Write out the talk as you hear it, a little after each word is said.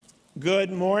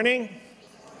Good morning.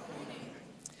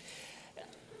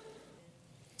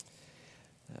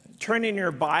 Turn in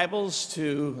your Bibles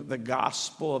to the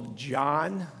Gospel of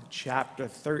John, chapter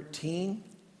 13.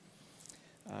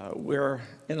 We're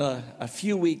in a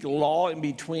few-week lull in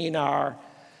between our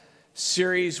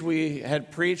series we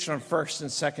had preached on 1st and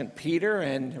 2nd Peter,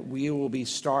 and we will be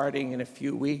starting in a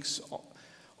few weeks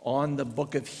on the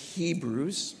book of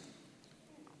Hebrews.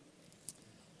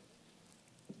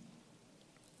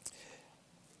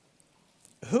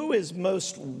 Who is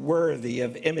most worthy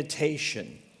of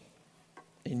imitation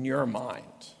in your mind?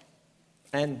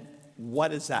 And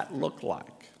what does that look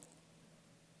like?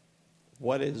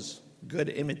 What is good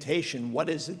imitation? What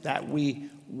is it that we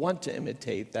want to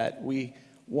imitate, that we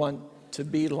want to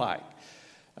be like?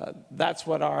 That's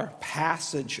what our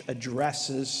passage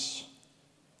addresses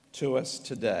to us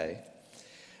today.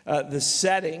 The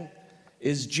setting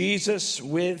is Jesus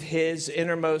with his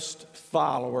innermost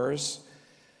followers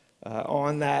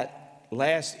on that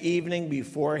last evening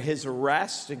before his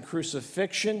arrest and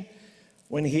crucifixion,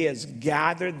 when he has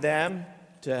gathered them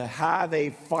to have a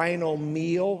final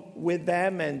meal with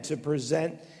them and to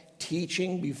present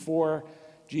teaching before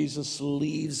Jesus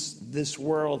leaves this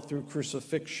world through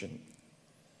crucifixion.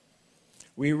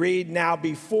 We read now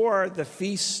before the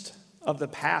feast of the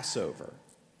Passover,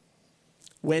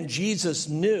 when Jesus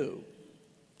knew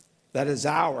that his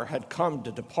hour had come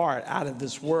to depart out of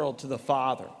this world to the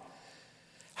Father.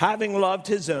 Having loved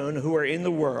his own who are in the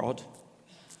world,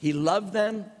 he loved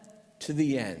them to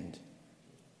the end.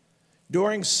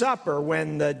 During supper,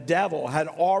 when the devil had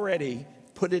already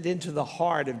put it into the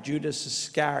heart of Judas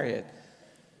Iscariot,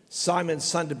 Simon's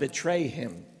son, to betray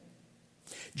him,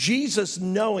 Jesus,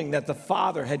 knowing that the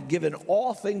Father had given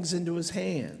all things into his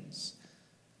hands,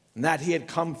 and that he had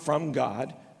come from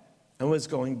God and was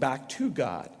going back to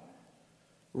God,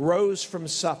 rose from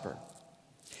supper.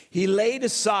 He laid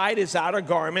aside his outer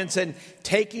garments and,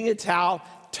 taking a towel,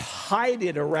 tied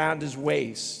it around his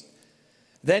waist.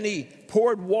 Then he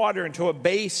poured water into a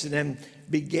basin and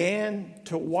began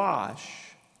to wash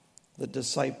the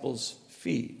disciples'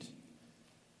 feet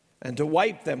and to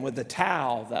wipe them with the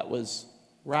towel that was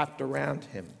wrapped around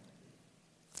him.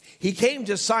 He came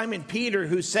to Simon Peter,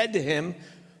 who said to him,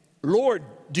 "Lord,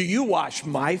 do you wash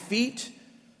my feet?"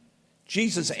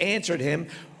 Jesus answered him,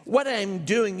 "What I am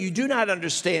doing you do not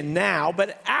understand now,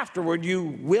 but afterward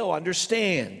you will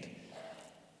understand."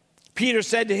 Peter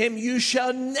said to him, "You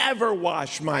shall never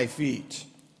wash my feet."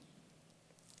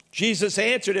 Jesus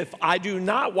answered, "If I do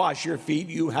not wash your feet,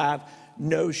 you have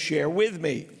no share with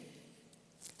me."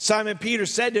 Simon Peter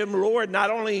said to him, "Lord,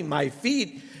 not only my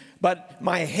feet, but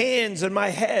my hands and my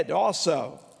head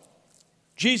also."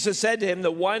 Jesus said to him, "The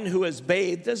one who is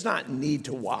bathed does not need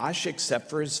to wash except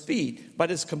for his feet, but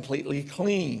is completely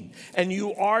clean. And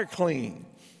you are clean,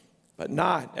 but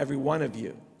not every one of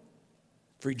you."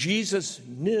 For Jesus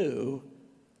knew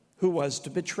who was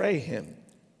to betray him.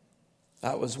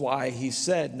 That was why he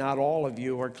said, "Not all of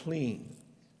you are clean."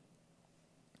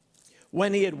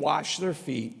 When he had washed their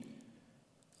feet,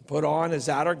 put on his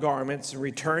outer garments, and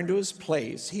returned to his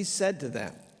place, he said to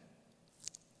them,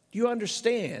 "Do you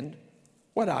understand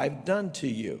what I've done to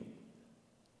you?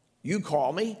 You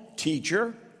call me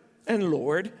teacher and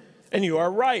Lord, and you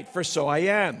are right, for so I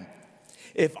am.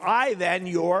 If I then,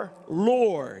 your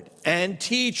Lord and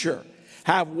teacher,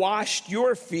 have washed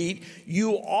your feet,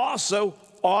 you also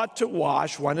ought to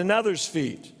wash one another's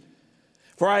feet.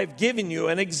 For I have given you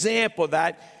an example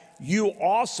that you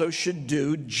also should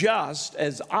do just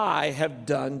as I have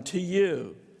done to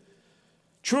you.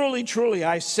 Truly, truly,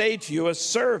 I say to you, a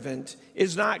servant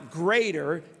is not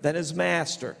greater than his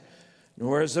master,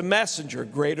 nor is a messenger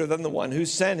greater than the one who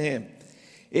sent him.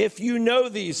 If you know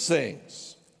these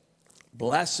things,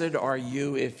 blessed are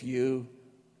you if you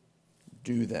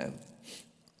do them."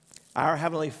 Our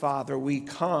Heavenly Father, we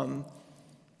come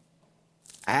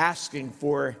asking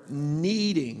for,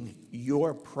 needing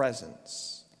your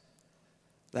presence,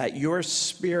 that your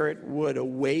Spirit would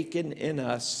awaken in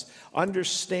us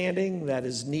understanding that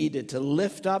is needed to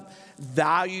lift up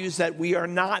values that we are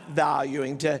not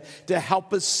valuing, to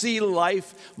help us see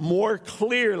life more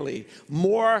clearly,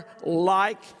 more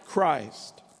like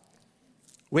Christ.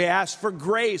 We ask for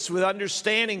grace with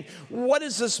understanding, what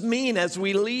does this mean as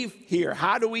we leave here?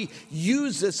 How do we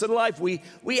use this in life? We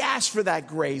ask for that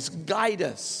grace. Guide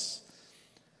us.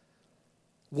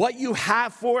 What you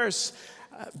have for us,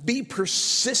 be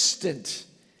persistent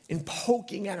in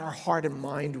poking at our heart and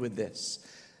mind with this,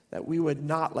 that we would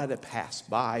not let it pass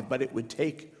by, but it would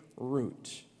take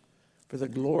root. For the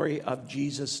glory of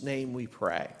Jesus' name we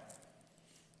pray.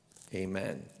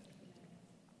 Amen.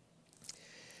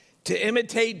 To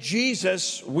imitate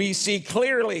Jesus, we see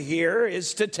clearly here,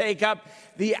 is to take up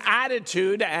the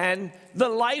attitude and the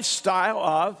lifestyle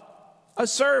of a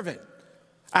servant.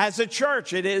 As a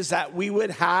church, it is that we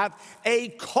would have a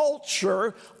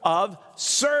culture of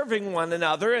serving one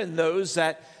another and those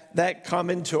that come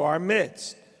into our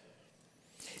midst.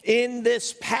 In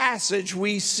this passage,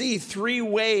 we see three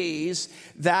ways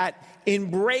that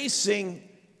embracing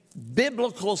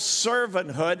biblical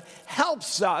servanthood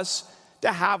helps us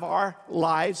to have our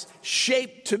lives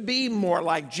shaped to be more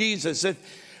like Jesus. If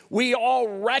we all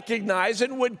recognize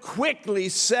and would quickly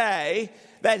say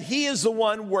that he is the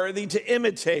one worthy to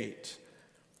imitate.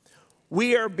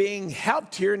 We are being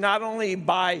helped here not only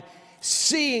by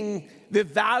seeing the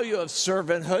value of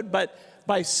servanthood, but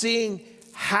by seeing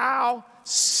how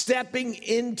stepping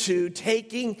into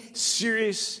taking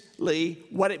seriously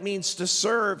what it means to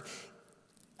serve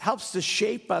helps to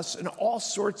shape us in all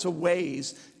sorts of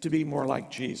ways to be more like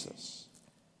Jesus.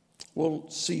 We'll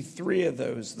see three of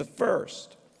those. The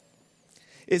first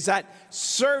is that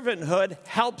servanthood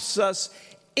helps us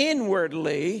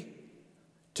inwardly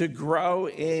to grow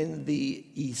in the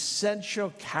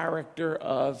essential character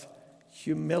of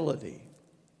humility.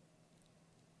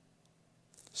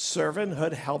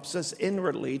 Servanthood helps us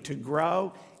inwardly to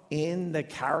grow in the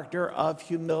character of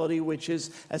humility, which is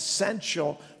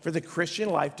essential for the Christian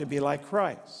life to be like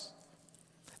Christ.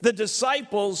 The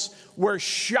disciples were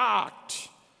shocked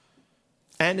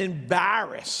and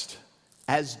embarrassed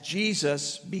as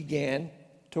Jesus began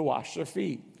to wash their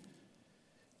feet.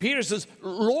 Peter says,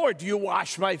 "Lord, do you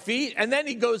wash my feet?" And then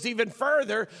he goes even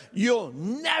further, "You'll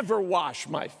never wash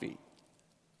my feet."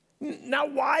 Now,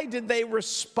 why did they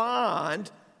respond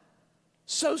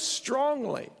so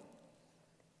strongly?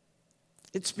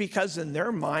 It's because in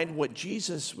their mind, what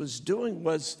Jesus was doing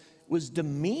was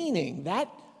demeaning. That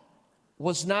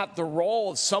was not the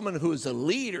role of someone who is a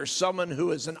leader, someone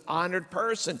who is an honored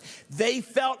person. They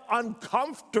felt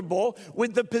uncomfortable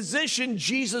with the position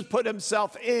Jesus put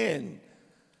himself in.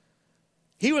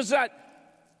 He was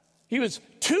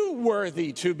too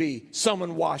worthy to be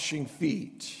someone washing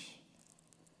feet.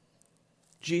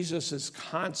 Jesus is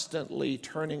constantly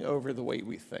turning over the way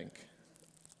we think.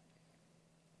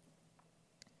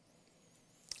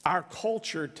 Our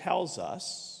culture tells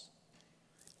us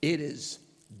it is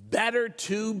better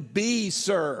to be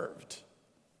served.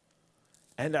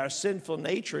 And our sinful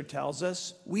nature tells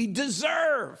us we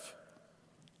deserve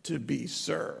to be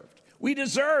served. We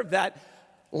deserve that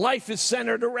life is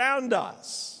centered around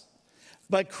us.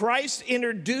 But Christ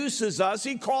introduces us,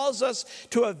 he calls us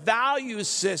to a value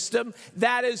system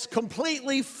that is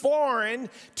completely foreign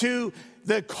to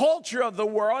the culture of the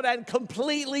world and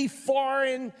completely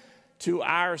foreign to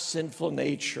our sinful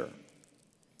nature.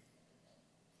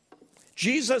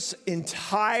 Jesus'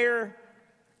 entire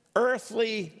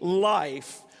earthly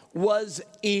life was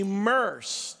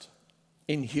immersed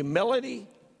in humility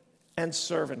and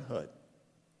servanthood.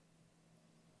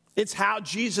 It's how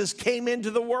Jesus came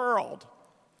into the world.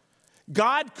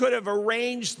 God could have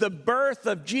arranged the birth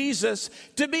of Jesus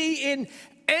to be in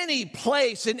any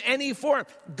place, in any form.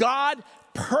 God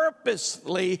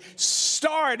purposely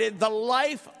started the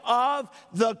life of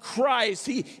the Christ.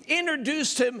 He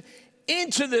introduced him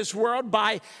into this world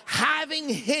by having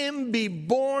him be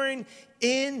born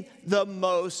in the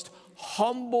most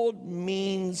humbled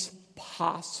means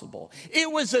possible.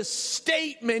 It was a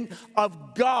statement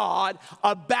of God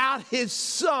about his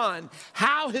son,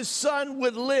 how his son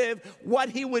would live, what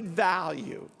he would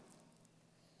value.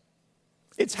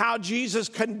 It's how Jesus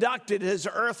conducted his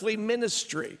earthly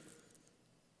ministry.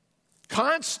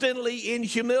 Constantly in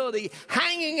humility,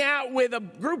 hanging out with a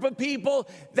group of people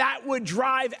that would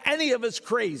drive any of us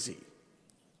crazy,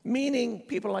 meaning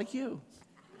people like you.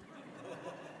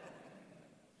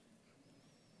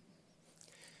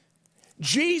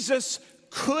 Jesus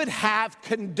could have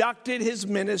conducted his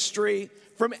ministry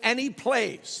from any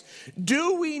place.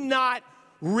 Do we not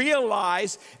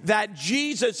realize that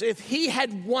Jesus, if he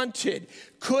had wanted,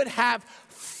 could have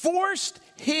forced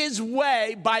his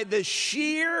way by the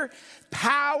sheer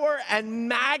power and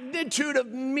magnitude of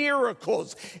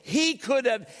miracles? He could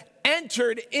have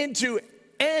entered into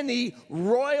any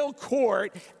royal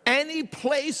court, any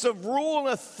place of rule and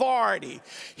authority.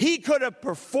 He could have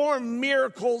performed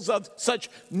miracles of such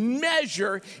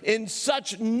measure, in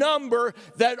such number,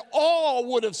 that all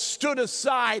would have stood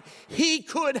aside. He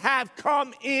could have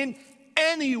come in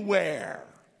anywhere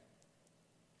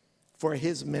for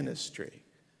his ministry.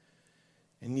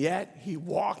 And yet he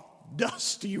walked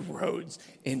dusty roads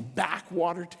in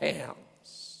backwater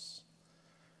towns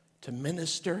to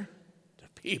minister to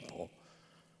people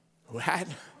who had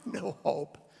no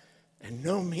hope and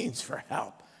no means for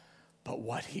help but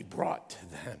what he brought to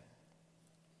them.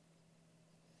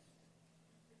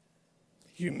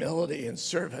 Humility and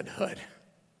servanthood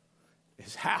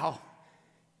is how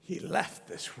he left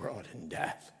this world in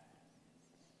death.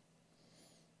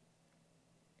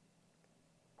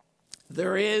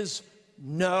 There is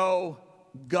no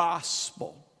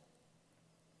gospel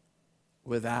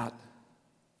without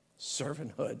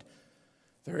servanthood.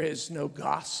 There is no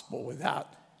gospel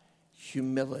without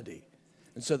humility.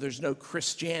 And so there's no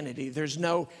Christianity, there's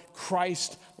no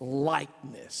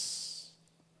Christ-likeness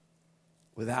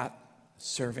without a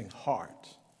serving heart,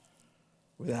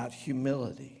 without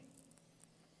humility.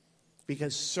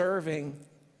 Because serving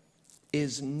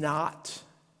is not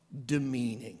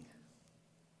demeaning.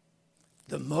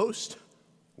 The most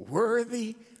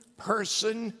worthy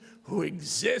person who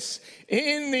exists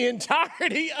in the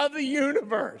entirety of the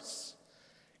universe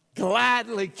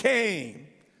gladly came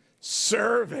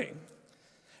serving.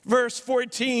 Verse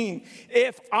 14,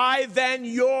 if I then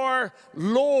your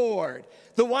Lord,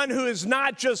 the one who is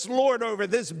not just Lord over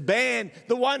this band,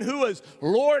 the one who is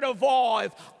Lord of all,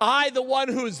 if I, the one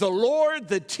who is the Lord,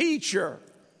 the teacher,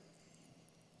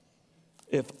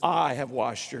 if I have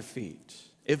washed your feet,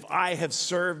 if I have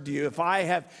served you, if I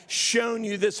have shown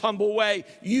you this humble way,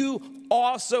 you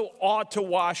also ought to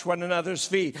wash one another's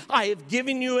feet. I have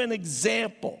given you an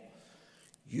example.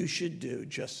 You should do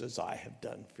just as I have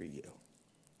done for you.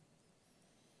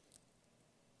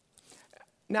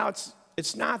 Now,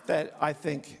 it's not that I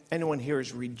think anyone here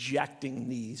is rejecting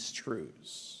these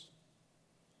truths.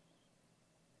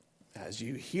 As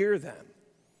you hear them,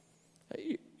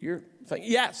 you're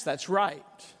thinking, yes, that's right.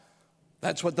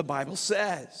 That's what the Bible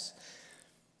says.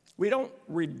 We don't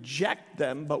reject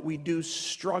them, but we do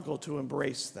struggle to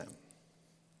embrace them.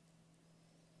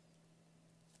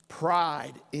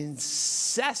 Pride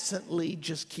incessantly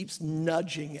just keeps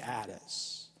nudging at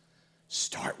us.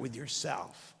 Start with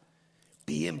yourself.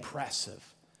 Be impressive.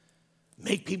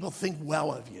 Make people think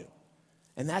well of you.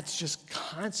 And that's just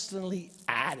constantly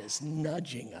at us,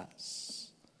 nudging us.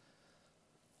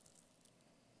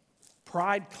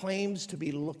 Pride claims to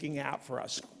be looking out for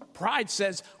us. Pride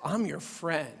says, I'm your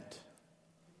friend.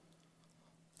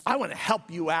 I want to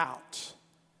help you out.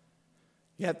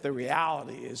 Yet the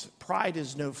reality is, pride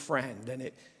is no friend, and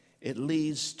it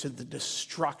leads to the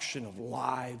destruction of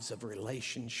lives, of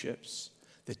relationships,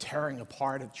 the tearing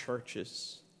apart of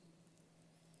churches.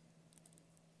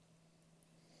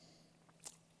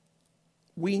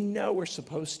 We know we're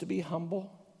supposed to be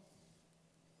humble.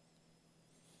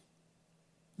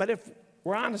 But if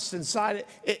we're honest inside,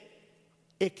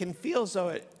 it can feel as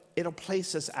though it'll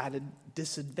place us at a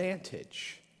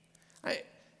disadvantage.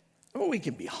 We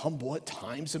can be humble at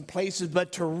times and places,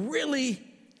 but to really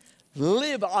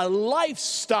live a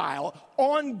lifestyle,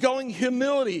 ongoing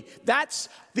humility, that's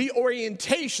the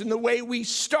orientation, the way we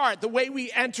start, the way we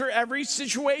enter every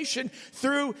situation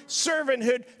through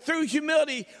servanthood, through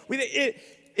humility.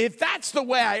 If that's the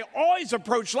way I always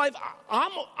approach life,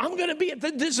 I'm going to be at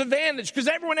the disadvantage because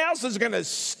everyone else is going to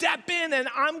step in and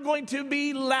I'm going to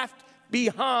be left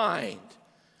behind.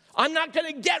 I'm not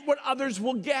going to get what others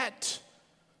will get.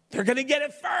 They're going to get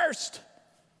it first.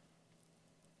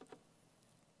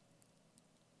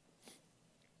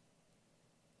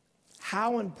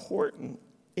 How important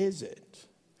is it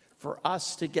for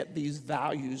us to get these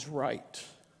values right?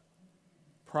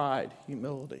 Pride,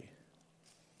 humility.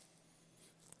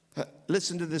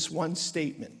 Listen to this one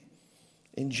statement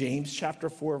in James chapter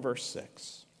 4, verse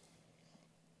 6.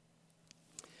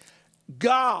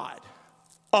 God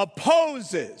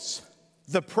opposes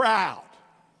the proud,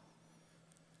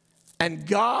 and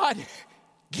God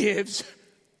gives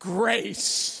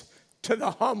grace to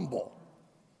the humble.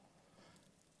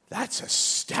 That's a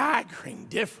staggering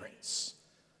difference.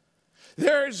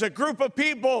 There's a group of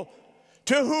people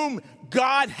to whom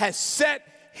God has set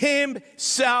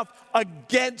himself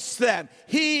against them.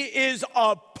 He is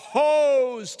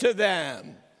opposed to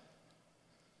them.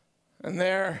 And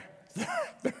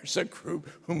there's a group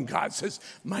whom God says,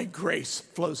 my grace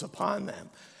flows upon them.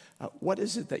 What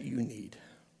is it that you need?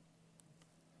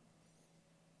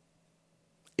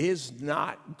 Is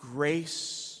not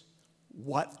grace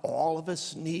what all of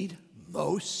us need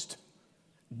most?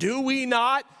 Do we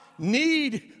not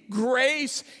need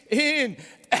grace in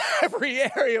every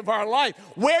area of our life?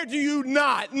 Where do you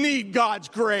not need God's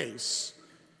grace?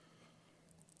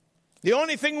 The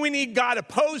only thing we need God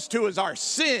opposed to is our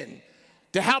sin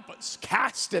to help us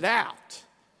cast it out.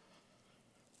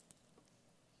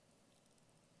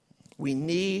 We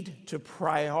need to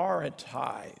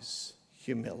prioritize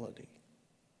humility.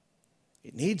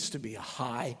 It needs to be a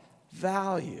high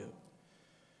value.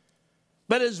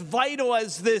 But as vital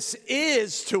as this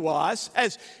is to us,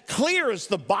 as clear as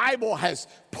the Bible has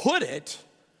put it,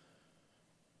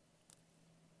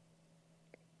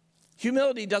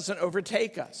 humility doesn't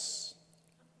overtake us.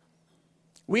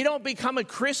 We don't become a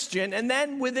Christian, and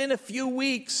then within a few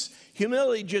weeks,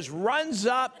 humility just runs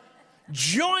up,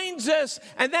 joins us,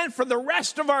 and then for the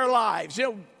rest of our lives,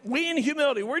 we in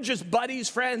humility, we're just buddies,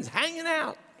 friends, hanging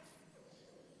out.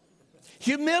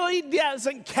 Humility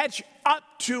doesn't catch up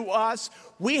to us.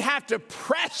 We have to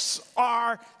press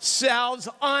ourselves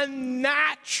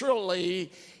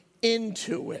unnaturally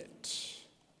into it.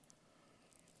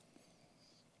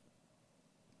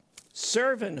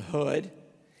 Servanthood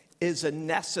is a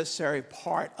necessary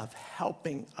part of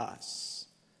helping us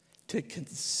to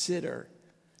consider,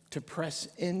 to press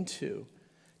into,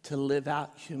 to live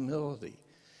out humility.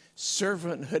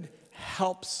 Servanthood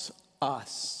helps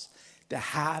us to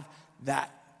have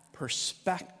that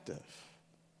perspective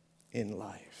in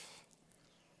life.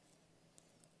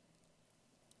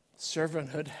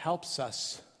 Servanthood helps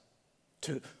us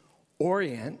to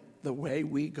orient the way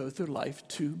we go through life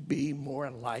to be more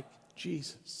like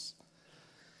Jesus.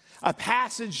 A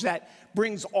passage that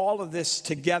brings all of this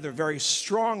together very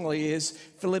strongly is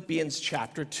Philippians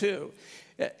chapter 2.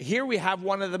 Here we have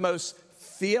one of the most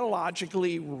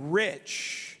theologically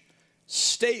rich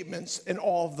statements in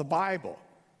all of the Bible.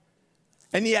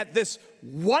 And yet this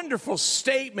wonderful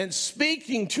statement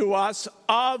speaking to us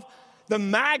of the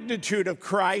magnitude of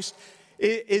Christ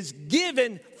is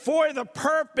given for the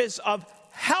purpose of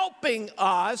helping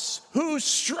us who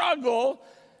struggle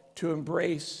to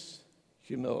embrace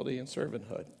humility and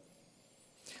servanthood.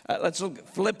 Let's look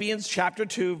at Philippians chapter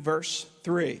 2, verse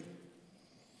 3.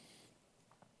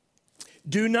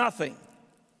 Do nothing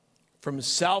from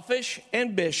selfish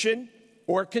ambition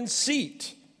or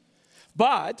conceit,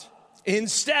 but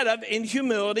instead of, in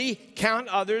humility, count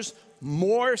others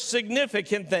more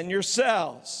significant than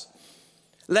yourselves.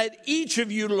 Let each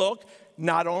of you look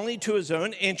not only to his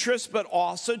own interests, but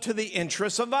also to the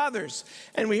interests of others.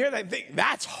 And we hear that and think,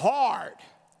 that's hard.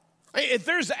 If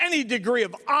there's any degree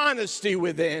of honesty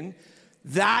within,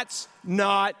 that's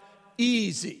not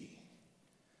easy.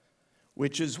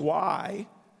 Which is why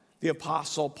the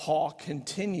Apostle Paul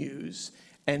continues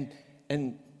and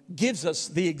gives us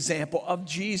the example of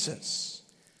Jesus.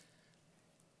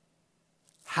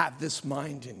 Have this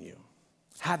mind in you.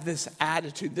 Have this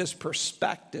attitude, this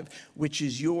perspective, which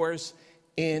is yours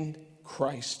in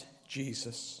Christ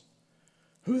Jesus,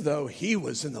 who, though he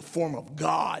was in the form of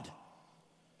God,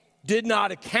 did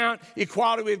not account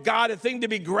equality with God a thing to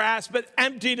be grasped, but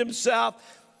emptied himself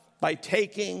by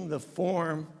taking the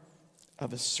form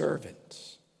of a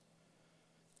servant,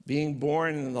 being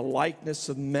born in the likeness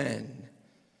of men.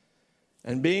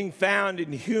 And being found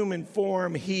in human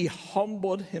form, he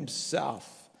humbled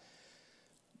himself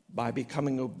by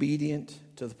becoming obedient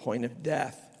to the point of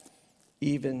death,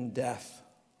 even death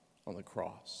on the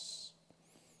cross.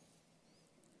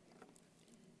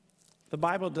 The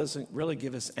Bible doesn't really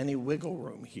give us any wiggle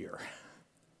room here.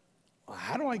 Well,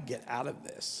 how do I get out of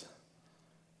this?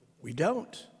 We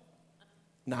don't.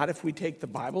 Not if we take the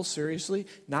Bible seriously,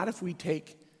 not if we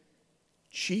take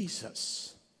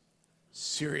Jesus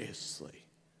seriously.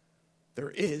 There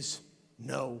is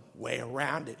no way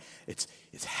around it.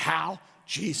 It's how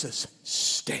Jesus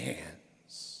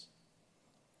stands.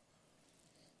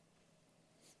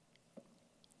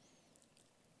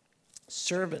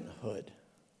 Servanthood,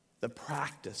 the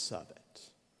practice of it.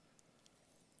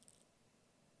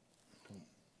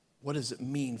 What does it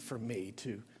mean for me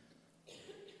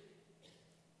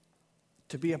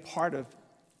to be a part of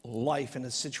life in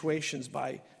the situations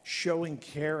by showing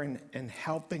care and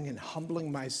helping and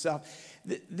humbling myself?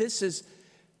 This is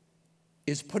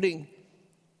putting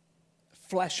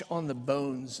flesh on the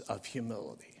bones of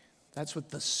humility. That's what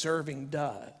the serving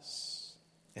does.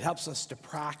 It helps us to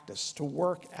practice, to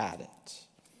work at it.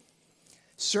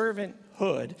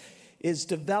 Servanthood is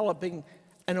developing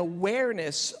an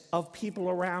awareness of people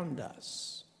around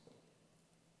us.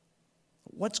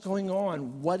 What's going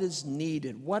on? What is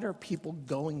needed? What are people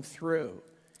going through?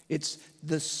 It's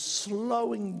the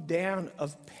slowing down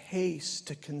of pace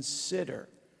to consider.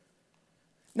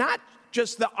 Not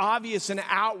just the obvious and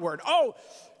outward. Oh,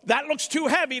 that looks too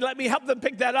heavy. Let me help them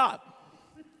pick that up.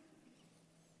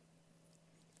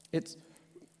 It's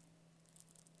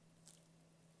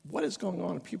what is going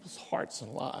on in people's hearts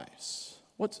and lives?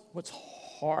 What's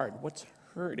hard? What's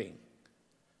hurting?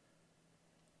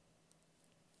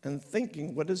 And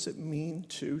thinking, what does it mean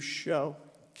to show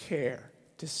care,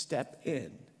 to step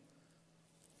in?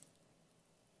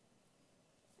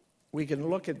 We can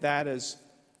look at that as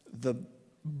the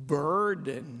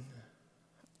burden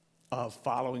of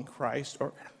following Christ,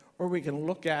 or we can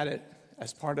look at it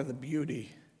as part of the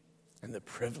beauty and the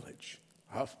privilege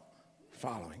of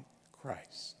following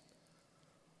Christ.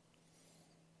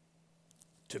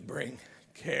 To bring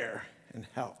care and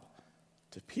help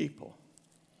to people.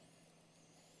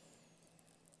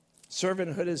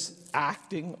 Servanthood is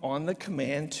acting on the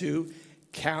command to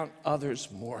count others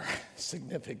more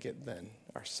significant than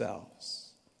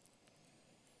ourselves.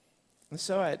 And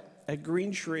so at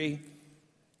Green Tree,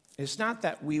 it's not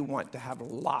that we want to have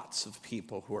lots of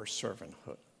people who are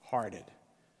servant-hearted.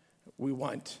 We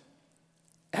want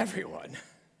everyone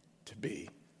to be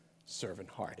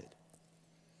servant-hearted.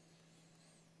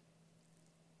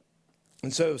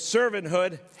 And so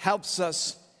servanthood helps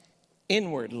us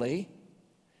inwardly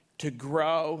to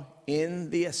grow in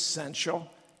the essential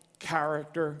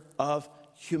character of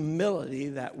humility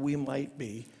that we might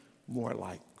be more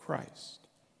like Christ.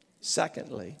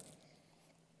 Secondly,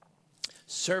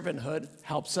 servanthood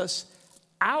helps us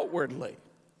outwardly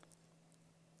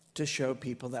to show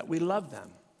people that we love them,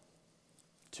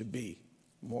 to be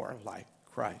more like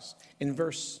Christ. In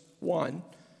verse 1,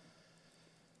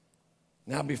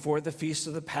 now before the feast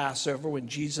of the Passover, when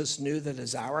Jesus knew that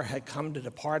his hour had come to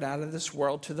depart out of this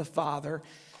world to the Father,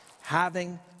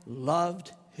 having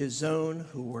loved his own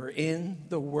who were in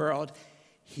the world,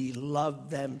 he loved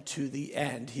them to the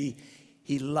end. He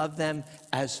loved them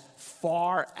as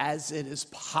far as it is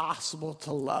possible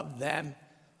to love them.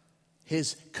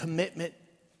 His commitment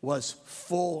was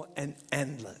full and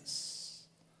endless.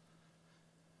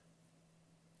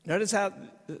 Notice how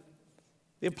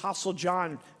the Apostle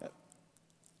John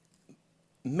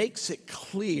makes it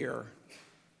clear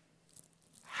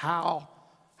how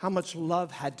much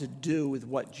love had to do with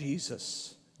what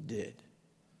Jesus did.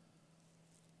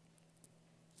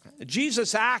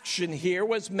 Jesus' action here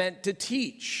was meant to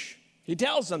teach. He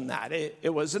tells them that.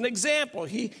 It was an example.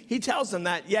 He tells them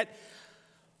that. Yet,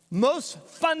 most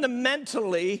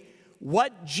fundamentally,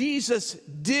 what Jesus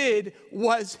did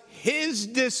was his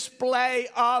display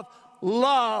of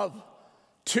love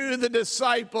to the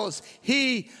disciples.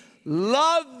 He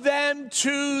loved them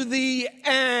to the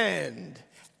end.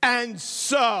 And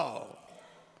so,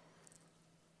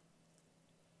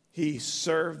 he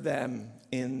served them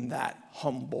in that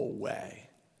humble way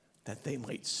that they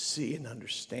might see and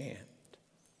understand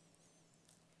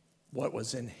what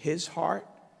was in his heart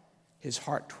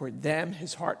toward them,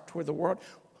 his heart toward the world.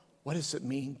 What does it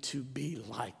mean to be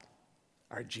like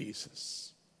our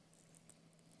Jesus?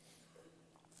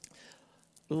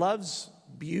 Love's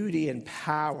beauty and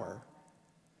power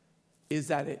is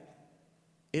that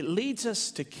it leads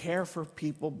us to care for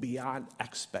people beyond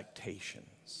expectations.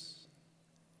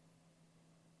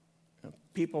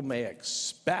 People may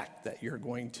expect that you're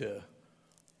going to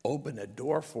open a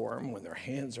door for them when their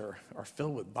hands are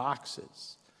filled with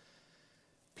boxes.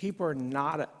 People are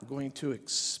not going to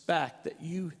expect that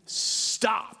you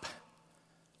stop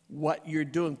what you're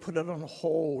doing, put it on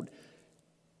hold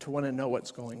to want to know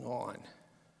what's going on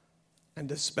and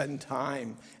to spend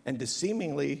time and to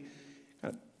seemingly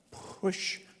kind of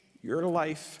push your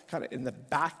life kind of in the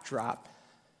backdrop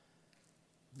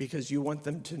because you want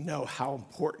them to know how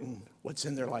important what's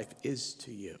in their life is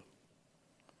to you.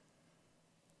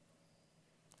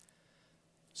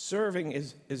 Serving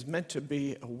is meant to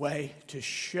be a way to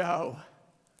show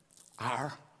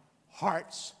our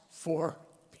hearts for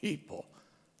people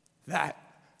that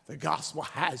the gospel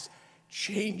has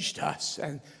changed us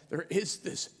and there is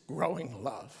this growing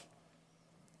love.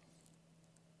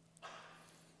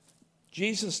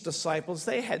 Jesus' disciples,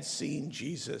 they had seen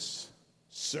Jesus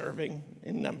serving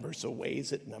in numbers of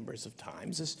ways at numbers of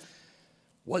times. This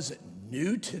wasn't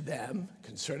new to them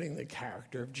concerning the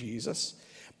character of Jesus,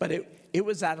 but it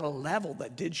was at a level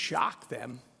that did shock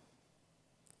them.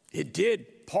 It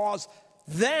did pause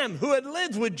them who had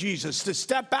lived with Jesus to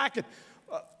step back and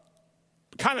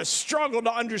kind of struggle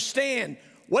to understand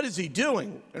what is he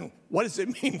doing and what does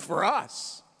it mean for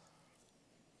us?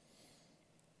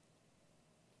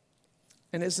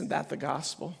 And isn't that the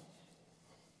gospel?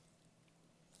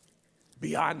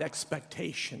 Beyond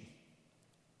expectation.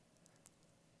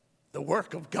 The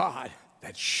work of God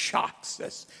that shocks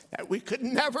us, that we could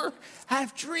never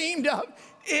have dreamed of.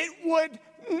 It would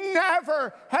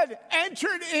never have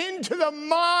entered into the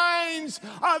minds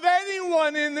of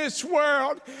anyone in this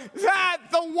world that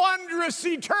the wondrous,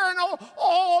 eternal,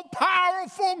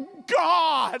 all-powerful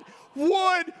God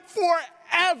would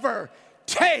forever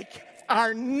take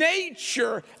our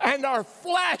nature and our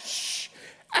flesh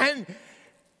and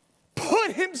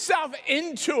put himself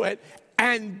into it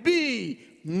and be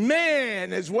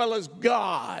man as well as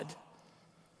God.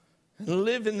 and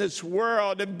live in this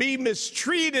world and be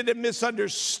mistreated and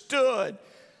misunderstood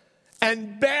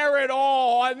and bear it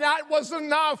all. And that was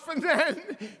enough. And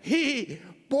then he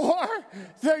bore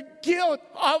the guilt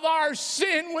of our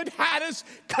sin, which had us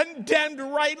condemned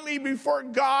rightly before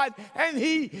God, and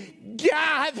he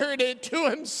gathered it to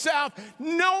himself,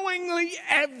 knowingly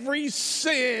every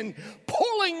sin,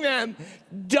 pulling them,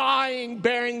 dying,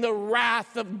 bearing the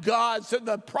wrath of God so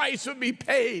the price would be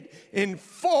paid in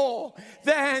full.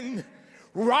 Then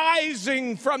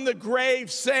rising from the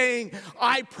grave, saying,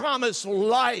 I promise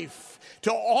life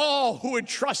to all who would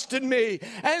trust in me.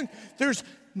 And there's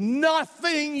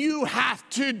nothing you have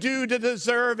to do to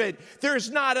deserve it. There's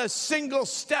not a single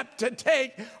step to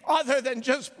take other than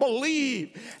just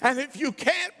believe. And if you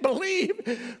can't believe,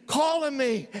 call on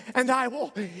me, and I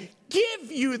will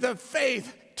give you the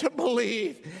faith to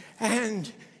believe, and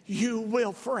you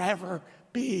will forever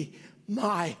be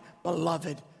my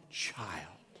beloved child.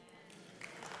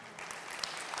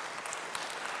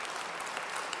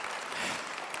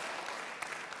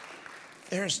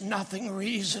 There's nothing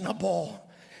reasonable.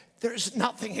 There's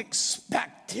nothing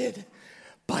expected,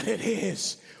 but it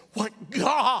is what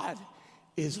God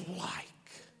is like.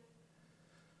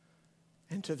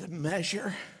 And to the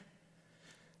measure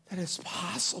that is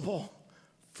possible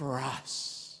for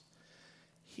us,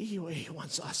 He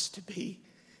wants us to be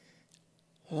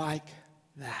like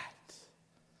that.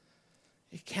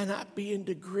 It cannot be in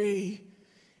degree.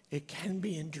 It can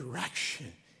be in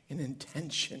direction, in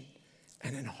intention,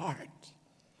 and in heart.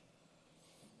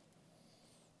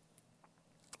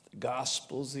 The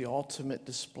gospel is the ultimate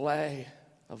display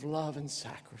of love and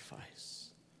sacrifice.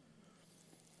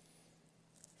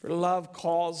 For love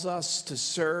calls us to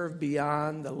serve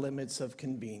beyond the limits of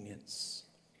convenience.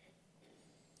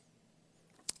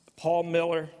 Paul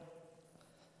Miller,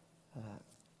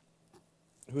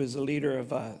 who is the leader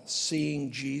of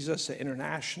Seeing Jesus, an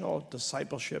international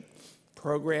discipleship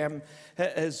program,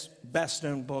 his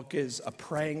best-known book is A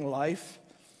Praying Life,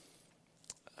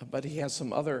 but he has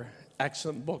some other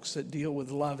excellent books that deal with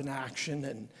love in action.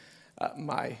 And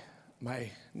my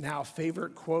now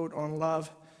favorite quote on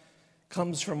love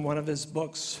comes from one of his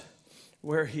books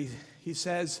where he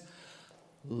says,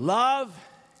 love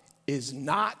is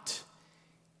not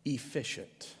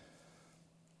efficient.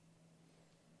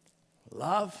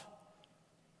 Love,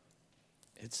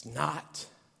 it's not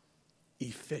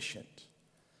efficient.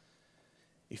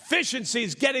 Efficiency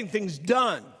is getting things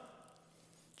done.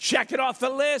 Check it off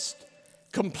the list.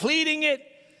 Completing it,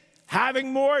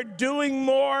 having more, doing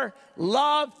more.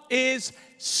 Love is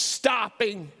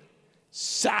stopping,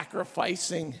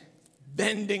 sacrificing,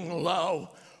 bending low,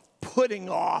 putting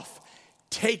off,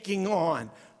 taking on.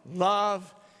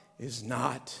 Love is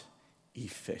not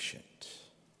efficient,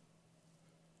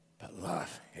 but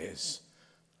love is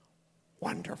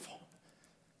wonderful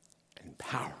and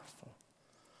powerful.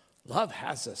 Love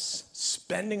has us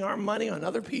spending our money on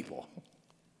other people.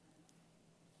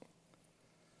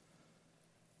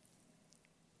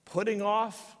 Putting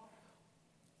off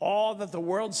all that the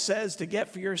world says to get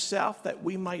for yourself, that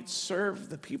we might serve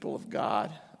the people of God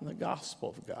and the gospel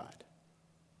of God.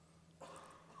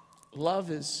 Love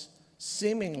is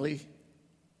seemingly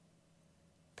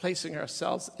placing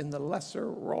ourselves in the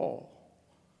lesser role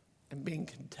and being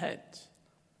content,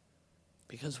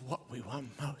 because what we want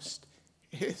most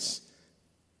is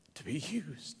to be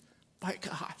used by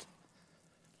God.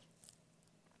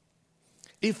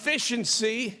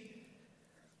 Efficiency,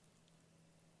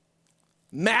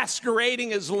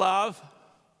 masquerading as love,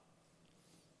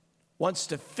 wants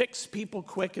to fix people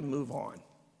quick and move on.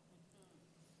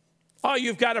 Oh,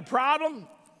 you've got a problem?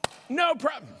 No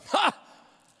problem. Ha!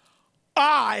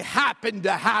 I happen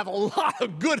to have a lot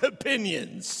of good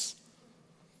opinions.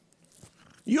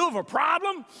 You have a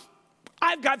problem?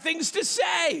 I've got things to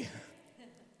say.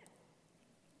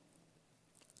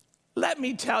 Let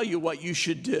me tell you what you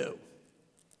should do.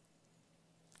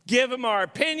 Give them our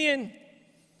opinion,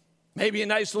 maybe a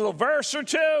nice little verse or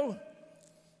two.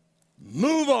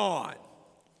 Move on.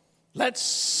 Let's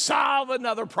solve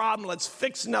another problem. Let's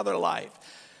fix another life.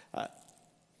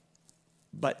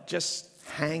 But just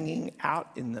hanging out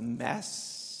in the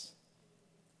mess,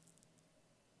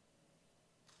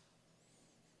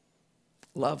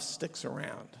 love sticks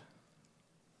around.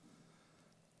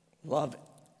 Love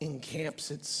encamps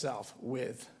itself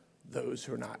with those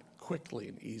who are not quickly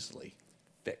and easily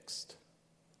fixed.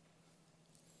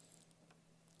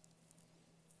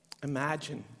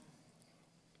 Imagine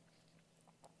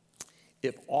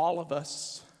if all of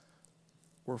us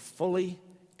were fully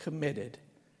committed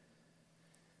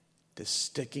to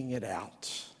sticking it out,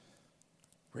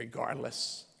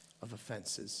 regardless of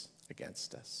offenses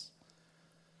against us.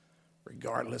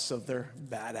 regardless of their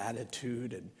bad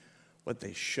attitude and what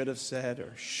they should have said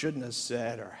or shouldn't have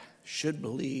said or should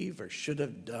believe or should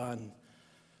have done.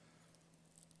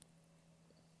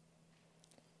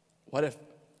 What if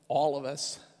all of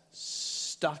us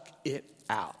stuck it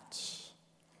out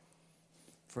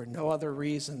for no other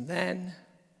reason than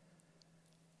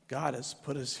God has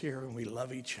put us here and we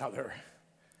love each other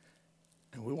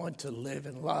and we want to live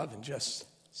in love and just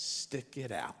stick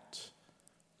it out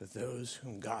with those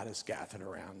whom God has gathered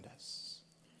around us?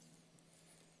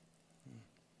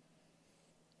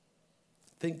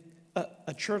 I think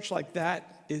a church like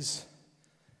that is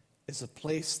a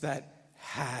place that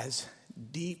has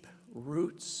deep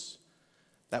roots,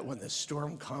 that when the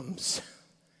storm comes,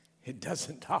 it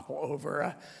doesn't topple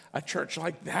over. A church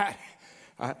like that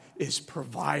is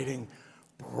providing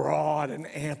broad and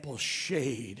ample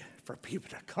shade for people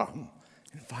to come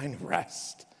and find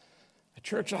rest. A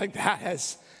church like that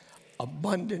has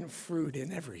abundant fruit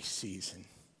in every season.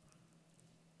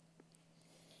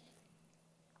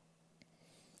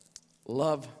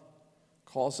 Love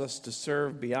calls us to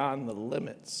serve beyond the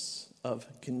limits of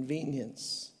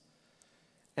convenience,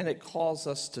 and it calls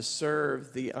us to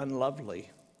serve the unlovely.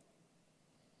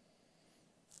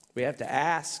 We have to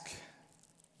ask,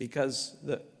 because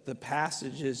the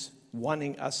passage is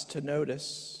wanting us to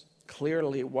notice,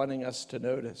 clearly wanting us to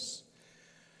notice,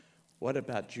 what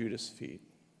about Judas' feet,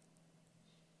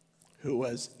 who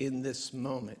was in this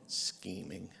moment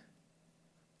scheming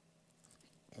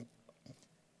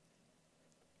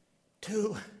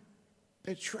to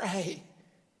betray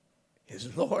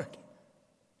his Lord,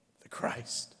 the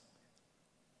Christ?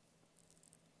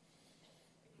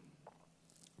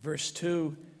 Verse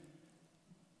 2,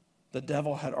 the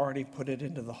devil had already put it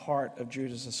into the heart of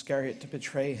Judas Iscariot to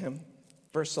betray him.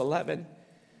 Verse 11,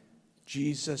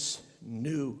 Jesus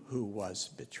knew who was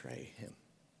betraying him.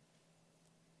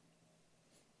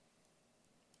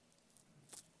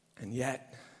 And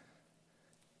yet,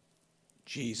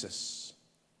 Jesus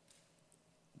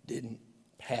didn't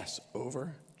pass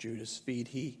over Judas'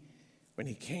 feet. When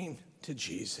he came to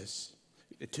Judas,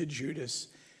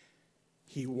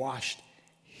 he washed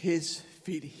his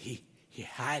feet. He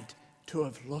had to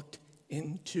have looked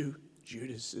into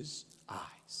Judas's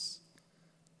eyes.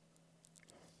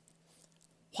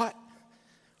 What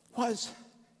was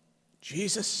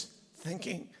Jesus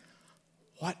thinking?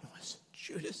 What was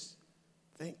Judas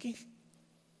thinking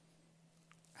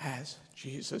as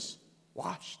Jesus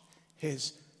washed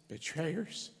his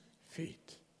betrayer's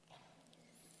feet?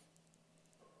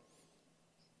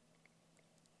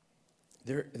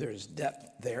 There's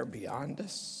depth there beyond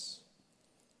us,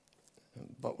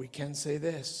 but we can say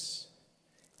this: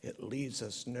 it leaves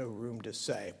us no room to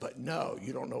say, but no,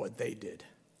 you don't know what they did.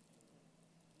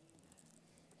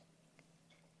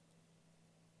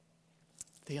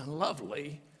 The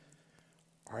unlovely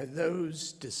are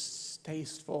those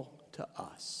distasteful to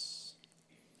us,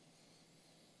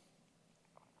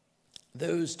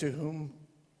 those to whom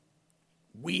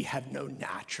we have no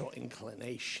natural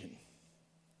inclination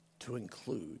to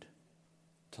include,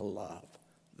 to love,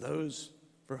 those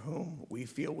for whom we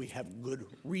feel we have good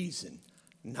reason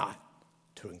not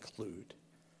to include.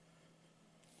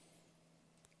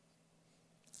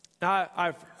 Now,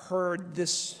 I've heard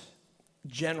this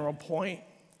general point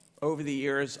over the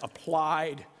years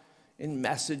applied in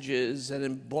messages and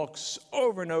in books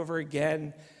over and over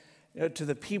again, to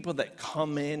the people that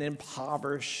come in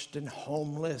impoverished and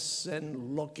homeless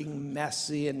and looking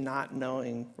messy and not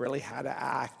knowing really how to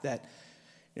act, that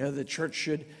the church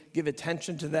should give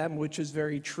attention to them, which is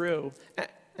very true.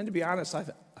 And to be honest, I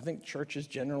think churches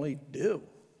generally do.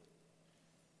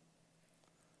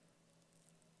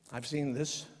 I've seen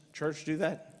this church do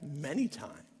that many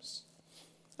times.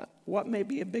 What may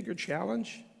be a bigger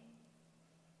challenge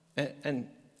and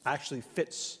actually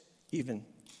fits even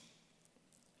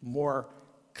more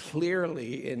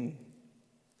clearly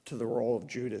into the role of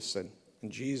Judas and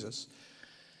Jesus,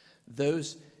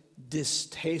 those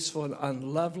distasteful and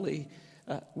unlovely,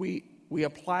 we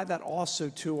apply that also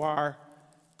to our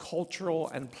cultural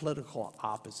and political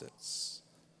opposites,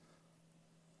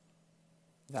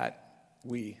 that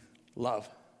we love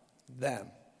them.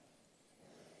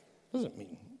 Doesn't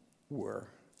mean we're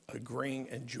agreeing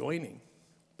and joining,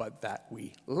 but that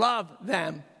we love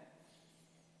them.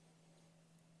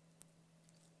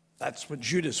 That's what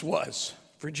Judas was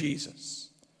for Jesus.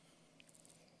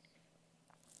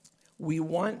 We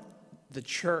want the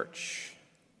church,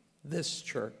 this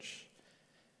church,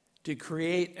 to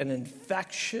create an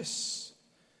infectious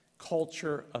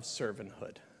culture of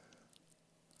servanthood.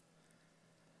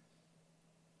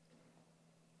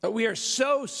 But we are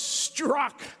so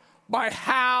struck by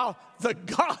how the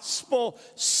gospel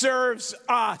serves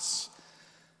us,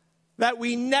 that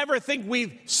we never think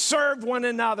we've served one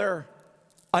another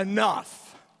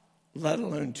enough, let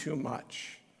alone too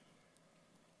much.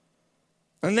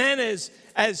 And then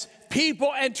as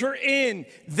people enter in,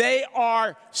 they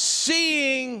are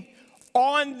seeing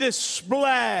on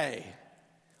display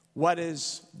what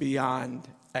is beyond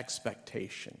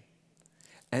expectation.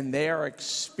 And they are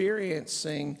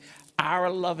experiencing our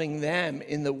loving them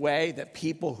in the way that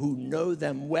people who know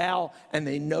them well and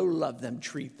they know love them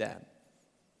treat them.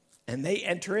 And they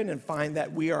enter in and find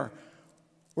that we're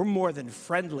more than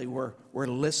friendly. We're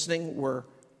listening. We're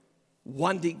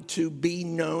wanting to be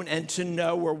known and to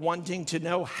know. We're wanting to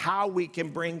know how we can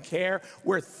bring care.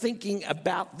 We're thinking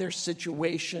about their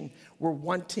situation. We're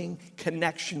wanting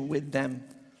connection with them.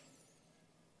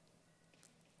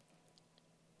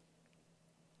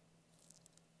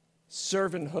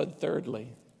 Servanthood, thirdly,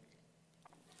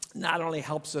 not only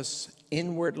helps us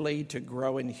inwardly to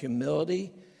grow in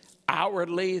humility,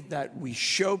 outwardly that we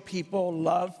show people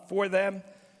love for them,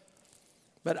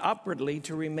 but upwardly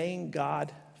to remain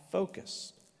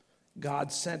God-focused,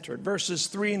 God-centered. Verses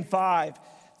 3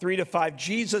 to 5,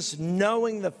 Jesus,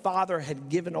 knowing the Father had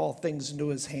given all things into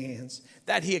his hands,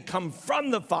 that he had come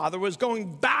from the Father, was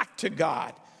going back to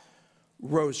God,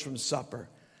 rose from supper,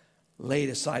 laid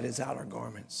aside his outer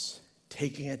garments,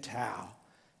 taking a towel,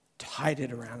 tied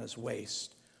it around his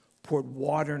waist, poured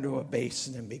water into a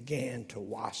basin and began to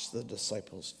wash the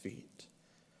disciples' feet.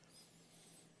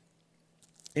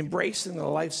 Embracing the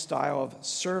lifestyle of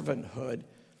servanthood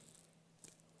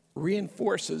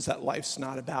reinforces that life's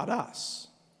not about us.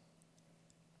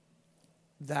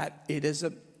 That it is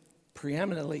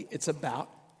preeminently, it's about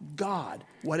God.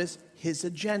 What is his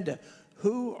agenda?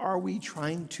 Who are we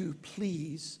trying to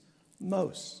please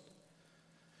most?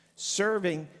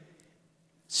 Serving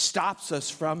stops us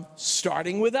from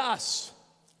starting with us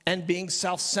and being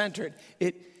self-centered.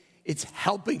 It's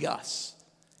helping us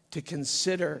to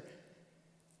consider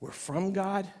we're from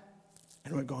God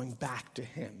and we're going back to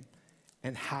him.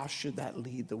 And how should that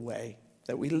lead the way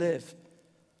that we live?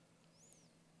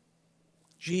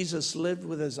 Jesus lived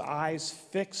with his eyes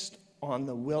fixed on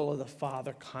the will of the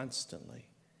Father constantly.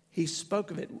 He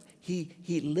spoke of it.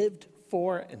 He lived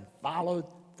for and followed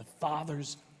the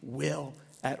Father's will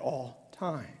at all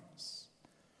times.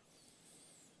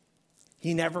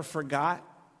 He never forgot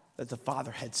that the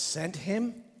Father had sent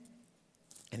him,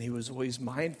 and he was always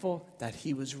mindful that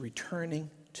he was returning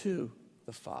to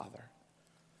the Father.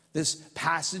 This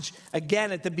passage,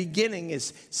 again, at the beginning,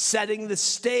 is setting the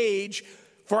stage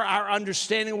for our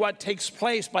understanding what takes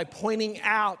place by pointing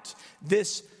out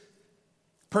this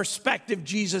perspective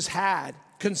Jesus had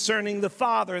concerning the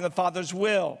Father and the Father's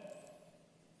will.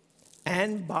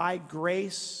 And by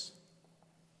grace,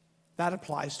 that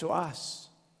applies to us.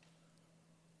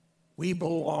 We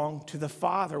belong to the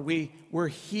Father. We're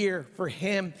here for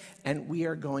him, and we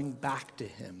are going back to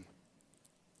him.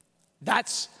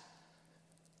 That's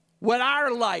what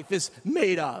our life is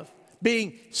made of,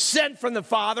 being sent from the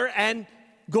Father and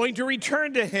going to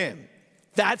return to him.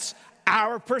 That's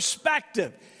our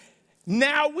perspective.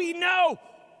 Now we know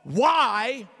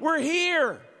why we're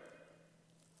here.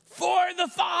 For the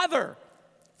Father,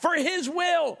 for his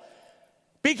will,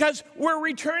 because we're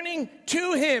returning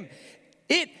to him.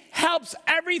 It helps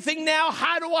everything now.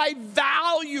 How do I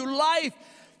value life?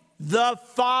 The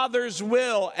Father's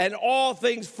will and all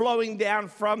things flowing down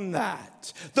from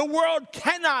that. The world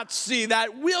cannot see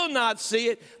that, will not see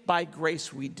it. By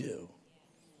grace we do.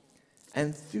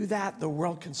 And through that, the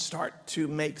world can start to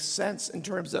make sense in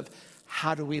terms of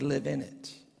how do we live in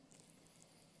it.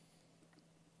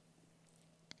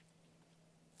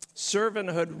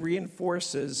 Servanthood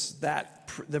reinforces that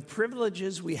the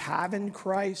privileges we have in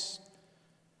Christ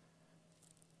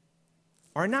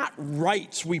are not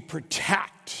rights we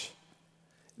protect.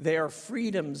 They are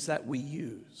freedoms that we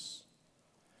use.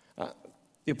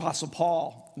 The Apostle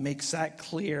Paul makes that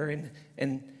clear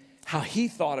in how he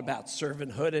thought about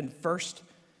servanthood in 1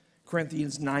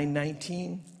 Corinthians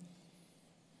 9:19.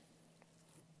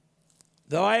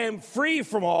 Though I am free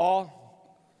from all,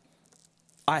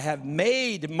 I have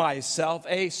made myself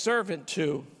a servant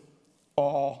to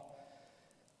all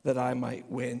that I might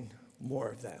win more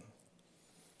of them.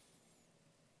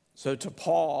 So to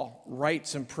Paul,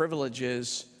 rights and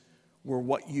privileges were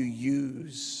what you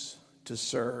use to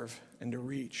serve and to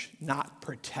reach, not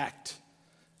protect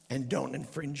and don't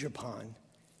infringe upon.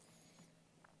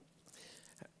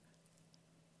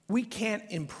 We can't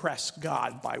impress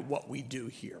God by what we do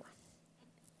here.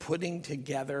 Putting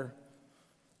together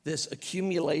this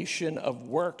accumulation of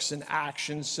works and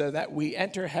actions so that we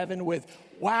enter heaven with,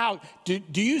 wow, do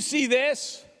you see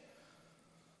this?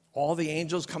 All the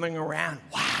angels coming around,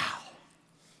 wow,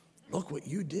 look what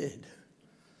you did.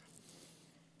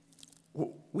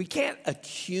 We can't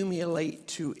accumulate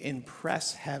to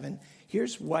impress heaven.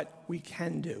 Here's what we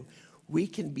can do. We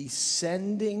can be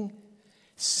sending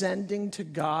to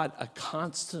God a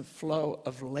constant flow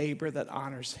of labor that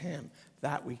honors him.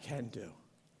 That we can do.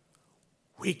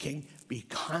 We can be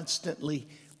constantly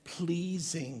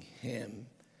pleasing him,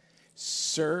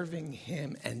 serving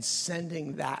him, and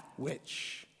sending that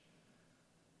which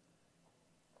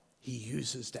he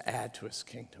uses to add to his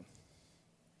kingdom.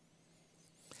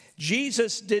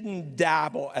 Jesus didn't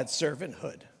dabble at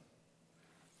servanthood.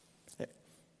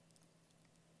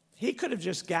 He could have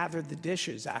just gathered the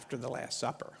dishes after the Last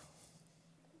Supper.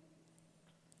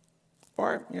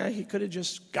 Or, he could have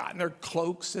just gotten their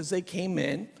cloaks as they came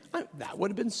in. That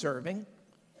would have been serving.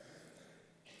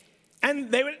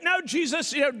 And they would, no,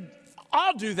 Jesus,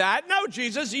 I'll do that. No,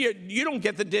 Jesus, you don't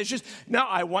get the dishes. No,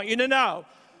 I want you to know,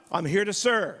 I'm here to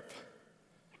serve.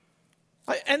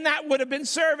 And that would have been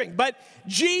serving. But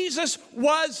Jesus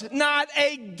was not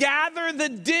a gather the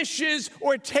dishes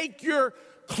or take your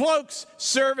cloaks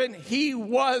servant. He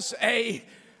was a,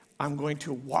 I'm going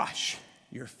to wash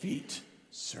your feet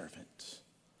servant.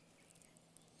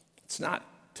 It's not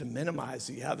to minimize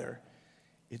the other.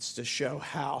 It's to show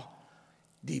how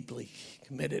deeply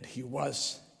committed he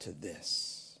was to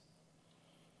this.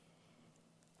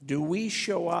 Do we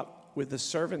show up with the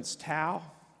servant's towel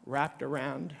wrapped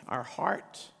around our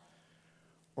heart,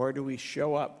 or do we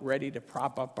show up ready to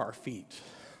prop up our feet?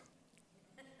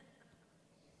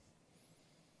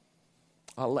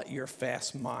 I'll let your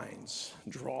fast minds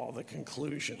draw the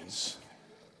conclusions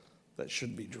that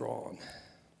should be drawn.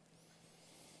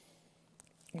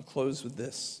 I'll close with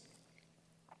this.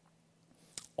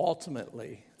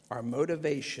 Ultimately, our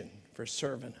motivation for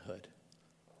servanthood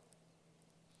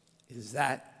is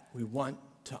that we want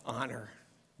to honor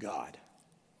God.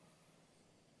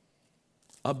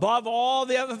 Above all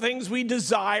the other things we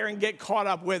desire and get caught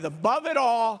up with, above it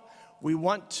all, we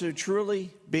want to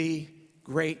truly be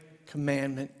great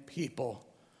commandment people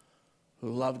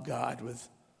who love God with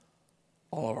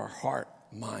all of our heart,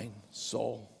 mind,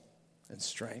 soul, and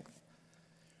strength.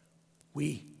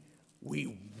 We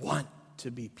want to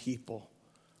be people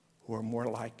who are more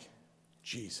like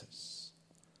Jesus.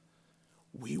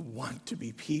 We want to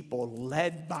be people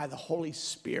led by the Holy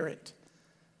Spirit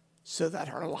so that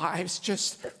our lives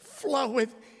just flow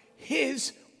with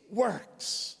his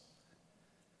works.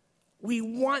 We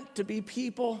want to be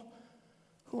people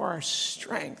who are a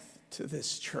strength to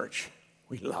this church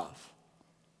we love.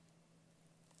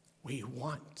 We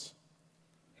want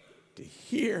to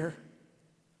hear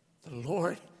the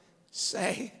Lord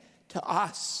say to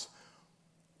us,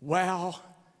 well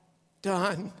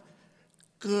done,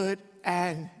 good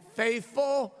and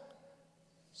faithful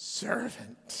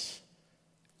servant.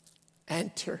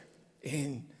 Enter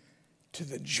into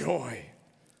the joy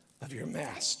of your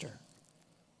master.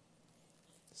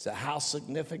 So how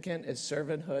significant is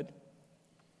servanthood?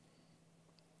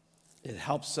 It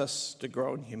helps us to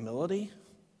grow in humility.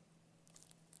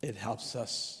 It helps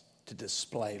us to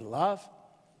display love.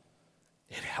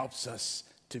 It helps us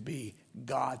to be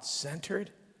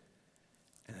God-centered.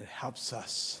 And it helps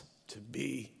us to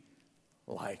be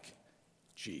like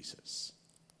Jesus.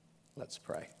 Let's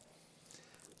pray.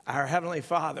 Our Heavenly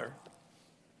Father,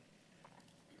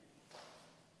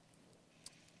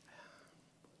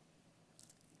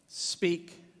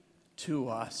 speak to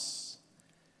us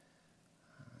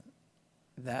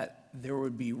that there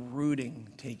would be rooting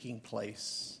taking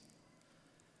place,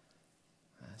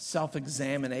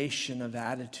 self-examination of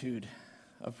attitude,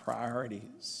 of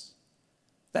priorities,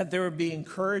 that there would be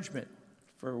encouragement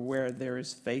for where there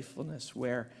is faithfulness,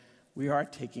 where we are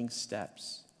taking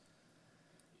steps.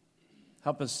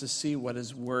 Help us to see what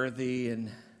is worthy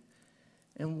and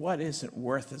what isn't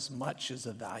worth as much as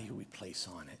the value we place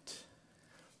on it.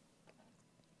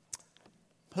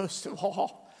 Most of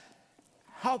all,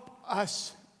 help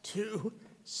us to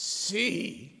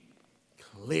see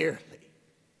clearly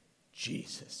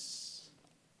Jesus,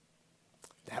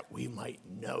 that we might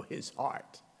know his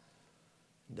heart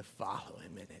and to follow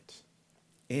him in it.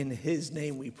 In his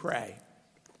name we pray.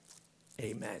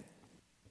 Amen.